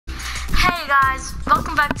guys,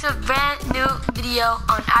 welcome back to a brand new video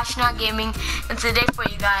on Astronaut Gaming. And today for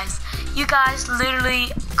you guys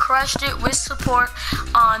literally crushed it with support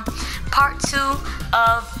on part 2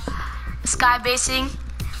 of skybasing.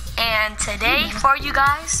 And today for you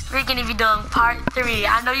guys, we're gonna be doing part 3.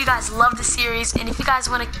 I know you guys love the series, and if you guys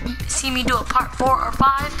want to see me do a part 4 or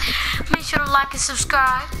 5, make sure to like and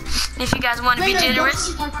subscribe. And if you guys want to be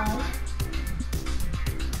generous,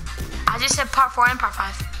 I just said part 4 and part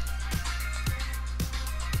 5.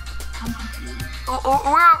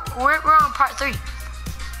 We're on part 3.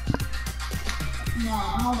 No,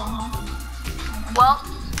 hold on.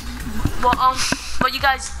 Well, you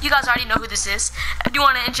guys already know who this is. Do you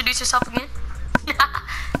want to introduce yourself again?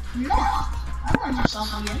 No, I don't want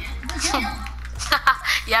yourself again.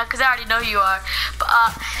 Yeah, because I already know you are.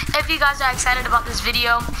 But if you guys are excited about this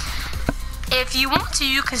video, if you want to,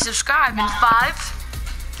 you can subscribe in 5,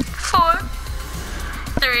 4,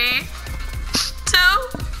 3, 2,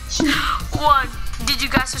 1. Did you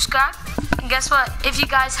guys subscribe? And guess what? If you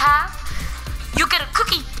guys have, you get a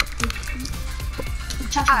cookie.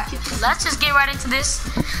 Alright, let's just get right into this.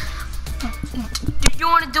 Do you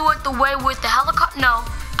want to do it the way with the helicopter? No,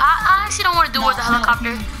 I actually don't want to do it with the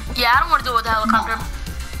helicopter. Yeah, I don't want to do it with the helicopter.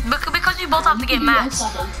 Because we both have to get max. You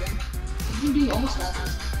can do your own stuff.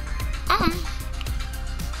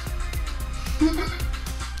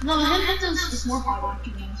 No, the helicopter is more power.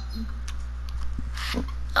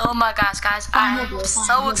 Oh my gosh, guys, I'm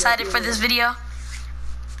so excited for this video.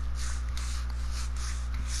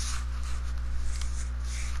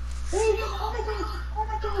 Oh my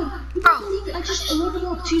god. You Bro. can't believe it. I just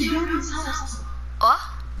leveled up to Grandma's house. What?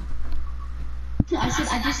 I said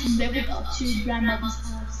I just leveled up to Grandmother's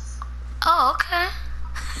house. Oh, okay.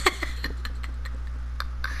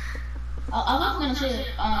 I was gonna say,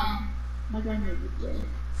 my grandmother did.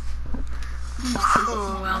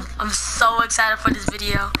 Oh, well, I'm so excited for this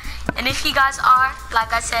video. And if you guys are,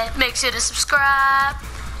 like I said, make sure to subscribe.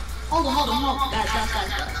 Hold on.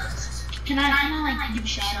 Guys. Can I like give a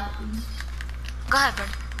shout out, please? Go ahead, bro.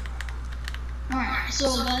 Alright,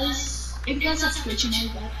 so guys, if you guys have Twitch and all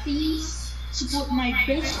that, please support my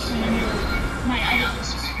best friend, my other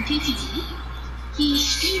best friend, TTV. He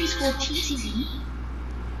streams for TTV.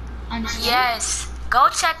 Yes, go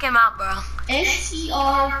check him out, bro.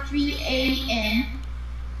 SCR3AN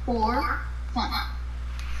for fun.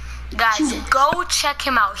 Guys, go check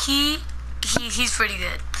him out. He's pretty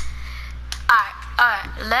good. Alright,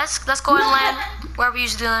 let's go and land where we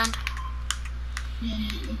usually land.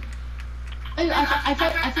 I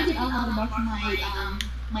figured out how to mark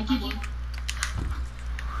my keyboard.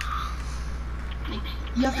 Like,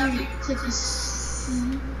 you have to click this.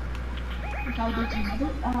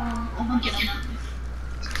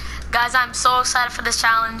 Guys, I'm so excited for this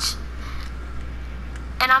challenge,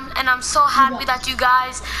 and I'm so happy that you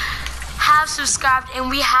guys have subscribed, and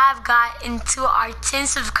we have got into our 10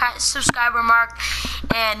 subscriber mark,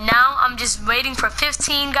 and now I'm just waiting for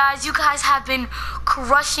 15. Guys, you guys have been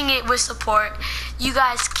crushing it with support. You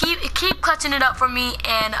guys keep clutching it up for me,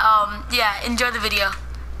 and yeah, enjoy the video.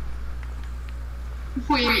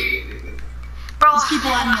 Wait, bro.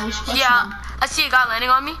 Yeah, I see a guy landing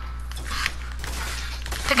on me.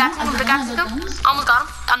 Pickaxe him. Almost got him.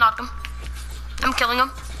 I knocked him. I'm killing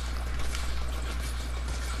him.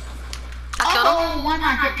 I killed him. Oh, why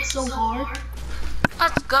not hit so hard?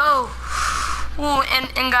 Let's go. Ooh,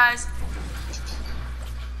 and guys.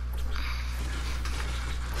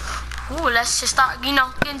 Ooh, let's just start,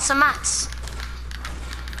 getting some mats.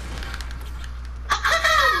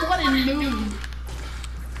 What a noob.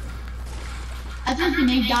 I think he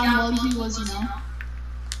made down while he was,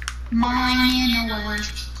 mining away.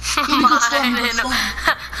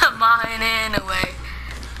 Mining away.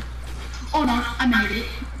 Oh no, I made it.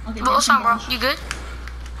 Okay, what's wrong, bro? You good?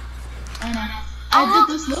 I know. I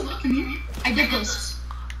did this, look, come here. I did this.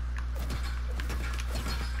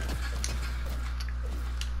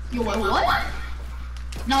 Yo, what?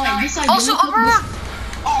 No, wait, this side. Also, overrun!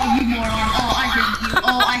 Oh, you moron.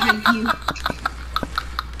 Oh, I hate you.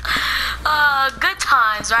 Good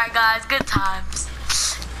times, right, guys? Good times.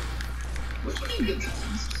 What do you mean good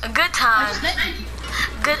times? Good times.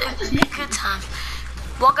 Good times.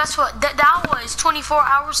 Well, guess what? That was 24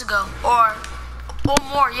 hours ago, or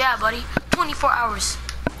more. Yeah, buddy. 24 hours.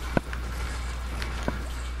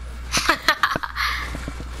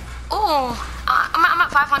 Ooh, I'm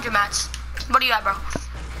at 500 mats. What do you got, bro?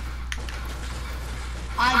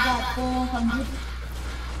 I got 400.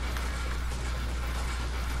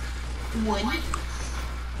 Wood.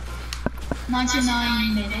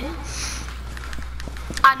 99 minutes.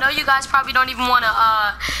 I know you guys probably don't even want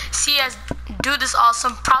to see us do this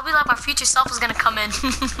awesome. Probably like my future self is gonna come in.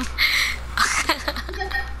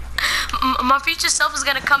 My future self is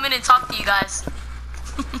gonna come in and talk to you guys.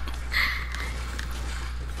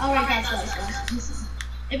 Alright guys, listen.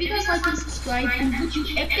 If you guys like and subscribe and put your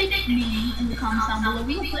epic name in the comments down below,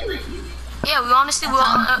 we'll play with you. Yeah, we honestly will,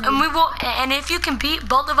 and we will. And if you can beat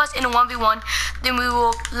both of us in a 1v1, then we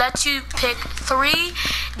will let you pick 3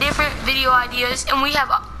 different video ideas, and we have.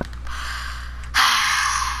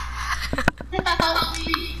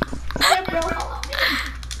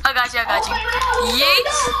 I got you. Yeet.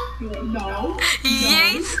 No.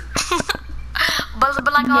 Yeet. But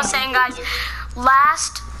like I was saying, guys,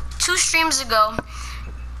 last 2 streams ago,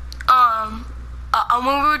 when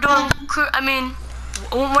we were doing,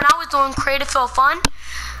 when I was doing Creative Feel Fun,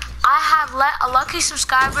 I had let a lucky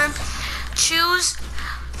subscriber choose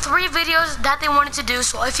 3 videos that they wanted to do.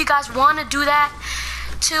 So if you guys want to do that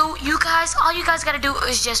too, all you guys gotta do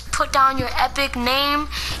is just put down your epic name,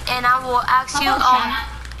 and I will ask you.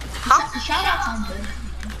 Shout out sounds good.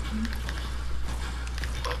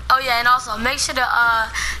 Oh yeah, and also make sure to I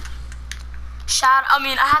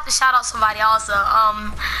have to shout out somebody also.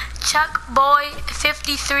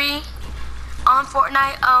 Chuckboy53 on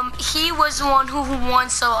Fortnite. He was the one who won,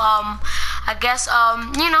 so I guess I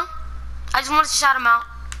just wanted to shout him out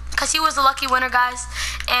because he was the lucky winner, guys,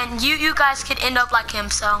 and you guys could end up like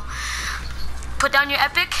him. So put down your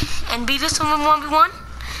epic and beat this one 1v1,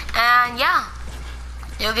 and yeah,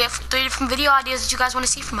 you'll get 3 different video ideas that you guys want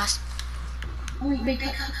to see from us. Wait,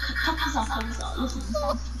 cut this off. Listen.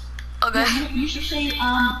 Okay. You should say,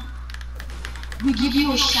 we give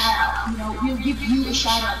you a shout out, we'll give you a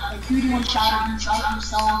shout out. Like, who do you want to shout out? You shout out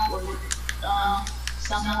yourself or,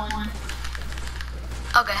 someone.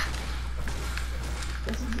 Okay.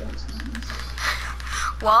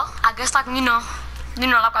 Well, I guess like,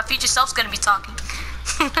 like my future self's gonna be talking.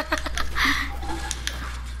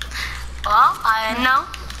 Well, I know.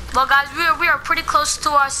 Well, guys, we are pretty close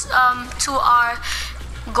to our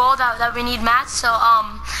goal that we need mats. So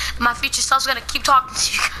my future self's gonna keep talking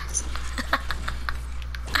to you guys.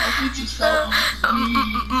 My future self.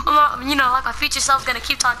 Like my future self's gonna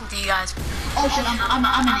keep talking to you guys. Oh shit, I'm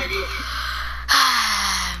an idiot.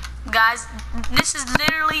 Guys, this is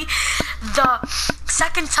literally the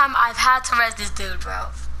 2nd time I've had to res this dude,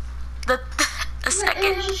 bro. The second.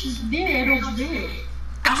 It was just there.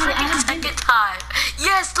 The second time.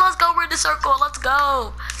 Yes, let's go. We're in the circle. Let's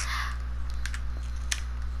go.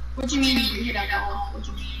 What do you mean you hit that ball? What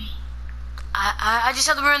do you mean? I just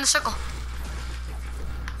said that we're in the circle.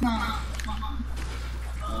 No.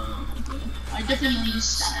 I definitely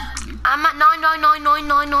used that. I'm at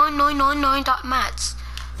 999999999 mats.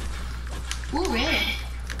 Ooh, red.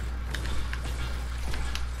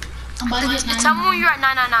 I'm about to hit 999. Tell me when you're at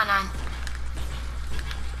 9999.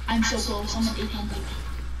 I'm so close. I'm at 800.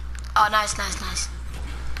 Oh, nice.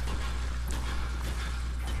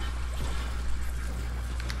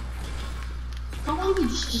 How about we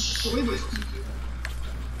just destroy those people?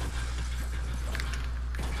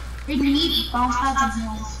 We need bounce pads and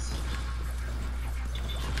heals.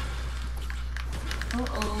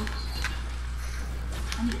 Uh-oh.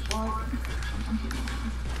 I need a fart.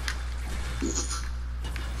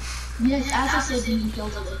 Yes, as I said, we need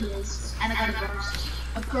kills over heals. And I got a burst.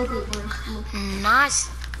 A purple burst. Look. Nice.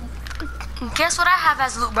 Guess what I have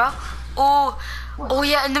as loot, bro? Oh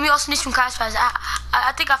yeah, and then we also need some crash pads.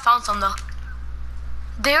 I think I found some though.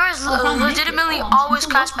 There is legitimately always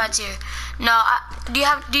crash pads here. No,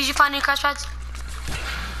 did you find any crash pads?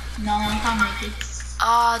 No, I found my kids.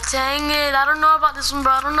 Oh, dang it. I don't know about this one,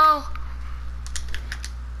 bro. I don't know.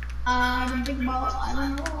 I don't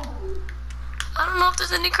know. I don't know if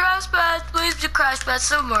there's any crash pads. Please be crash pads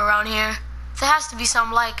somewhere around here. There has to be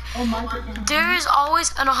some, like, oh my goodness. There is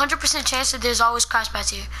always an 100% chance that there's always crash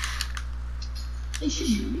pads here. They should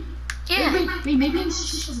be. Yeah. Wait, maybe I'm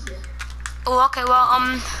just over there. Oh, okay, well,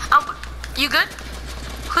 you good?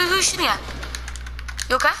 Who's shooting at?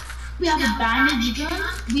 You okay? We have a bandage gun.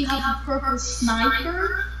 We have a purple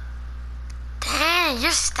sniper. Dang,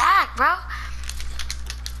 you're stacked, bro.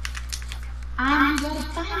 And we got a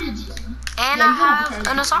bandage gun. And I have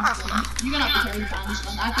an assault rifle now. You're gonna have to carry the bandage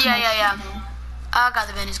gun. Yeah. I got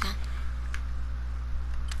the bandage gun.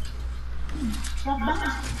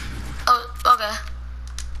 Oh, okay.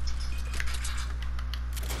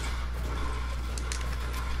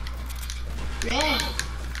 Red.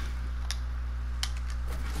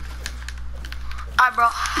 Alright, bro.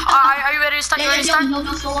 Are you ready to start? You ready to start?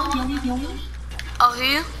 Heal me. Oh, who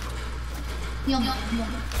you? Heal me.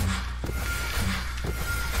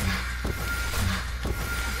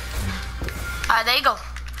 Alright, there you go.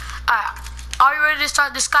 Alright, Are you ready to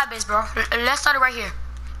start the sky base, bro? Let's start it right here.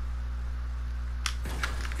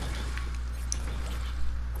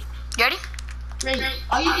 You ready? Ready.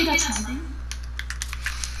 Are you good at something?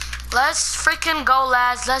 Let's freaking go,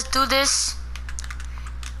 lads. Let's do this.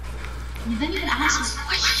 You didn't even ask me a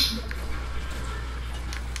question.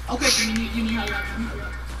 Okay, you need help.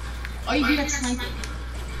 Are you good at sniping?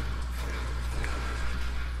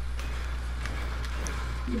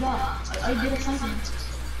 Yeah, are you good at sniping?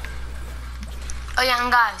 Oh yeah,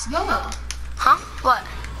 and guys. Yo. Huh? What?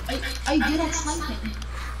 Are you good at sniping?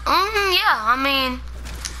 Yeah, I mean,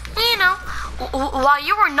 you know, while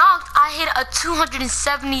you were knocked, I hit a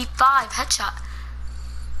 275 headshot.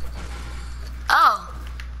 Oh.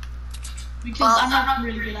 Because I'm not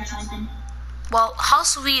really good at sniping. Well, how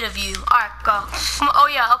sweet of you. Alright, go. Oh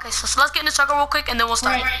yeah, okay, so let's get in the circle real quick and then we'll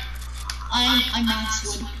start. Right. I'm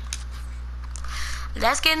Max Wood.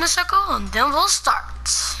 Let's get in the circle and then we'll start.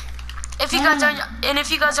 If you guys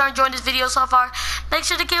are enjoying this video so far, make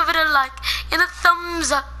sure to give it a like and a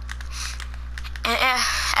thumbs up.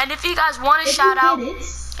 And if you guys want a shout out,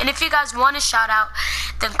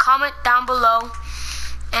 then comment down below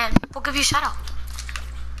and we'll give you a shout out.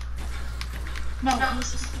 No,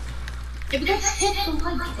 listen. If you guys hit the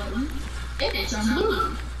like button, it will turn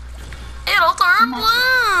blue. It'll turn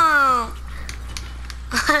blue.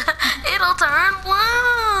 It'll turn blue.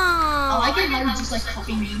 I like it how you just like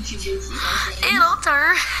copying YouTubers. It'll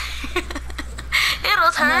turn.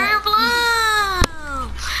 It'll turn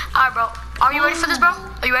blue. Alright, bro. Are you ready for this, bro?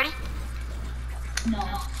 Are you ready? No.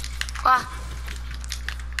 Wow.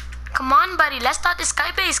 Come on, buddy. Let's start the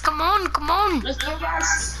sky base. Come on, come on. Let's go,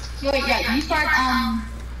 guys. Wait, yeah, you start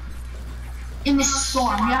in the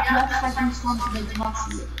storm. You have to start in the storm so they do not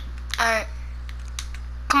see it. Alright.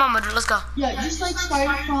 Come on, my dude. Let's go. Yeah, just like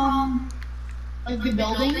start from like the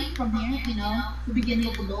building from here, you know, the beginning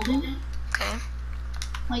of the building. Okay.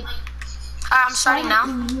 Like. Alright, I'm starting now.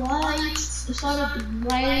 Start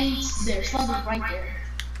right there. Start right there.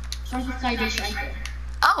 Start the sky base right there.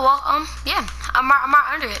 Oh well, yeah. I'm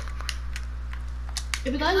right under it.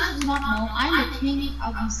 If you guys do not know, I'm a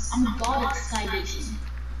god at sky basing.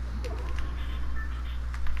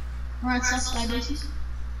 Alright, start sky basing.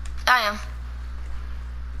 I am.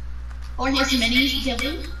 Or here's some minis,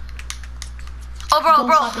 Kevin. Oh,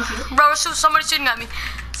 bro, somebody's shooting at me.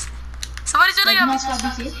 Somebody's shooting at me.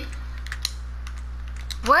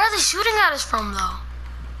 Where are they shooting at us from, though?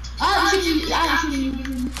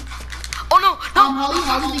 Shooting. Oh no!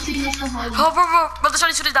 Holly, they're shooting us from Holly. Oh, bro, they're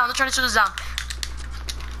trying to shoot us down. They're trying to shoot us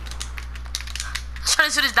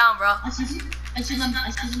down. Bro. I see them.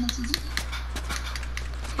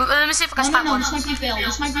 Let me see if I can snipe one. This might be a fail.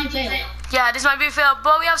 Yeah, this might be a fail.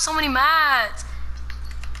 But we have so many mats.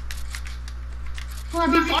 Well,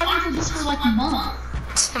 I've been farming for this for like a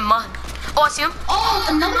month. A month. Oh, I see him. Oh,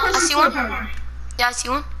 another person. I see one. Yeah, I see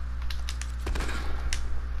one.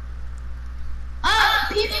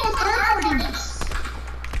 People are third-partying us.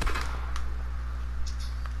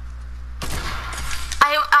 I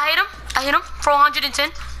hit him for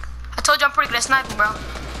 110. I told you I'm pretty good at sniping, bro.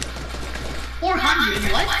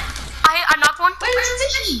 400, what? I knocked one. Wait, where's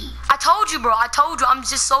Fishy? I told you, bro. I'm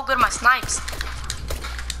just so good at my snipes.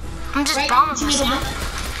 I'm just bombing for snipes.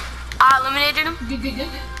 I eliminated him. Good.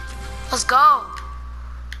 Let's go.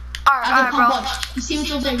 Alright, bro. You see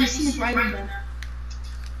what's over there? You see his right over there.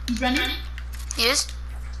 He's running? He is?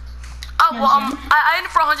 Oh, well, I hit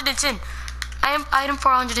him for 110. I hit him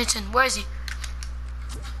for 110. Where is he?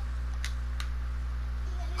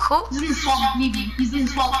 Who? He's in the swamp, leaving. He's in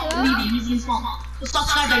the swamp. Stop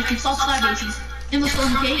skybasing. In the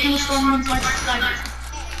storm, okay? In the storm, run skybasing.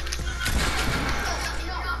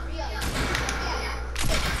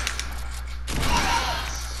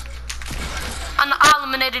 I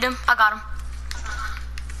eliminated him. I got him.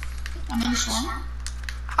 I'm in the storm.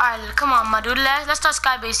 Alright, come on, my dude. Let's start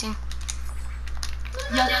skybasing.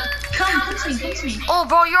 Yeah, come, fix me. Oh,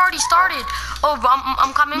 bro, you already started. Oh, bro,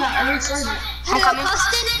 I'm coming. Yeah, I already started.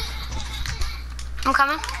 I'm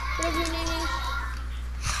coming. Whatever your name is.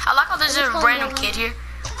 I like how there's a random kid here.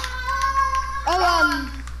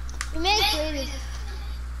 Oh, we may have played it.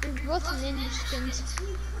 We're both ninja skins.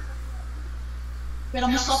 Wait, I'm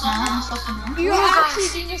gonna stop now. You're actually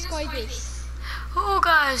doing a sky base. Oh,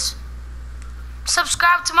 guys.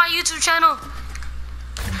 Subscribe to my YouTube channel.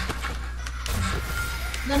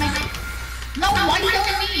 No, why are you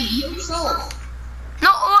telling me? You yourself.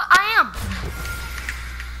 No, I am.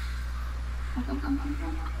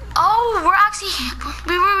 Oh,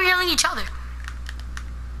 we were healing each other.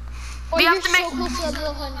 Oh, we you're have to make. So close to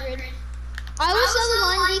level 100. I was level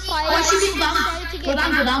 95. Go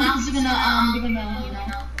down, because you're gonna,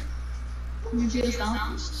 You shoot us down.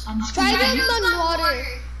 I'm just Try kidding. them on water.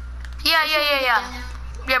 Yeah.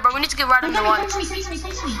 Yeah, bro, we need to get right under water. Face me.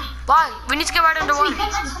 Why? We need to get right under water.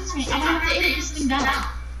 Face me. I'm gonna have to edit this thing down.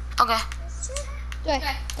 Okay. I'm gonna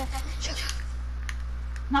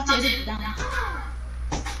have to edit it down.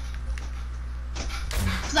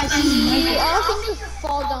 Cause I see you You right all seem to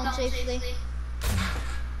fall down safely.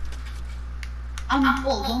 I'm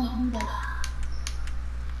full, don't do that.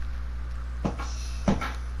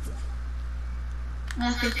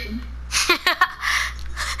 That's good.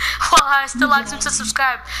 Well, I still like them to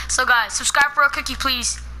subscribe. So guys, subscribe for a cookie,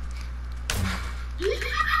 please.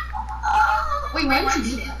 Wait, why would you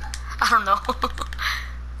do that? I don't know.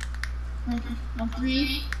 Okay.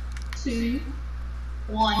 3, 2,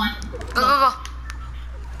 1. Go.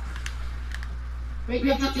 Wait,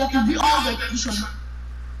 you have to do all the this one.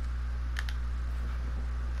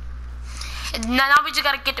 Now we just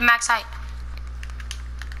gotta get the max height.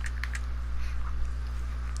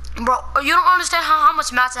 Bro, you don't understand how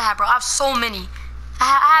much mats I have, bro. I have so many.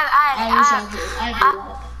 I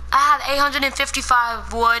have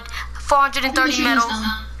 855 wood, 430 metal.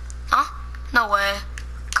 Huh? No way.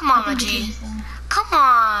 Come on, my G. Come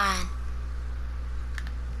on.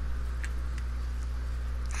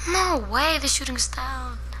 No way, they're shooting us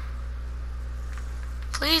down.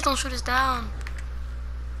 Please don't shoot us down.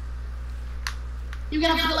 You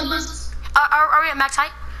gotta put it like this. Are we at max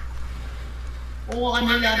height? Oh, I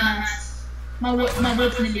nearly out of max. My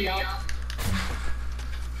wood's nearly out.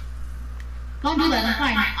 Don't do that, I'm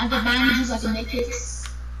fine. I got bandages, I can make it.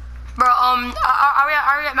 Bro, are we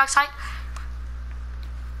at max height?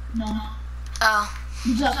 No. Oh.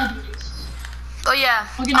 You just have to do this. Oh yeah.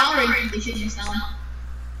 Okay, now we're ready. They should just down.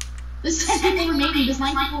 There's 10 people remaining, there's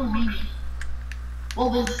 9 people remaining. Well,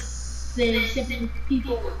 there's 7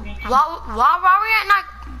 people remaining. Why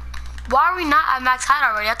are we not at max height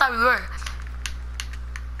already? I thought we were.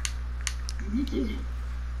 You do.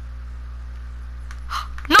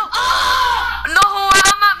 No! No,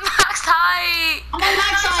 I'm at max height! I'm on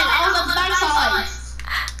max side, I was on the back side.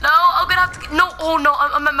 No, I'm gonna have to get, no, oh no,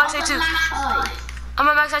 I'm at max height too. Side. I'm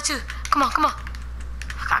at max height too. Come on.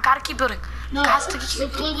 I gotta keep building. No, Has to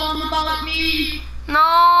keep... live on without me. No!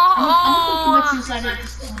 I'm gonna inside of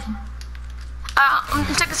this one. I'm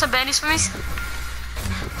taking some bandies for me.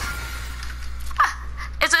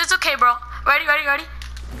 It's okay, bro. Ready?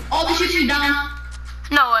 Oh, they're shooting me down.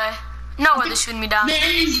 No way. They're shooting me down. I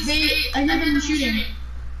heard them shooting.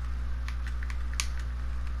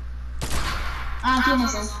 I'll kill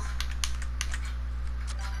myself.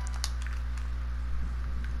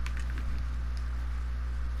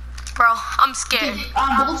 Bro, I'm scared.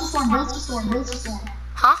 Bullets to storm.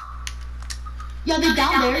 Huh? Yeah, they're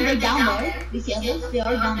down there. They see others. They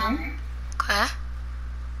are down there. Okay.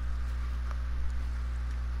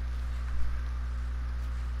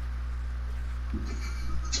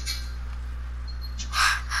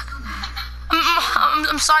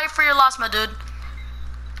 I'm sorry for your loss, my dude.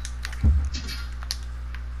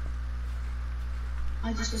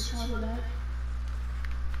 I just got shot at that.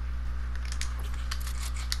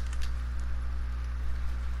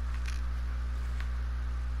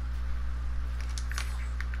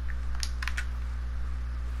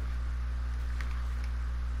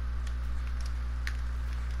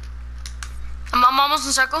 I'm almost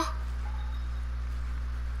in circle.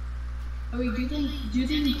 Do you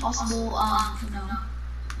think possible,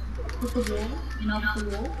 with the wall, with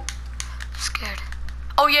the wall? I'm scared.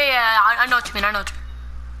 Oh yeah, I know what you mean,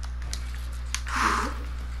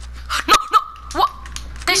 No, what?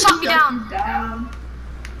 They shot me down.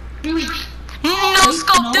 Really? No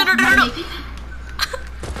scope, no.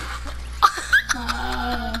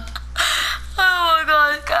 Oh my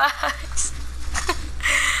god, guys.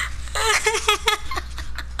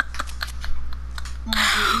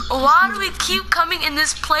 Why do we keep coming in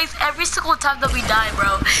this place every single time that we die,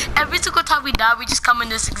 bro? Every single time we die, we just come in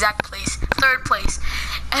this exact place. 3rd place.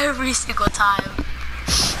 Every single time.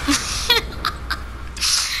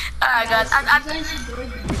 Alright, guys.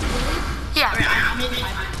 Yeah.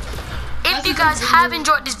 If you guys have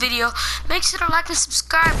enjoyed this video, make sure to like and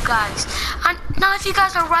subscribe, guys. Now, if you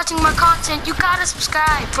guys are watching my content, you gotta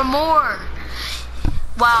subscribe for more.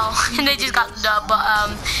 Wow, and they just got dubbed, but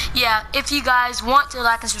yeah, if you guys want to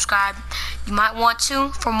like and subscribe, you might want to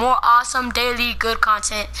for more awesome daily good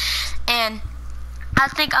content. And I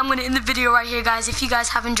think I'm gonna end the video right here, guys. If you guys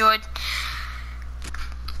have enjoyed,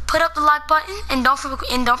 put up the like button and don't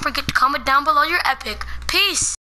forget to comment down below your epic. Peace.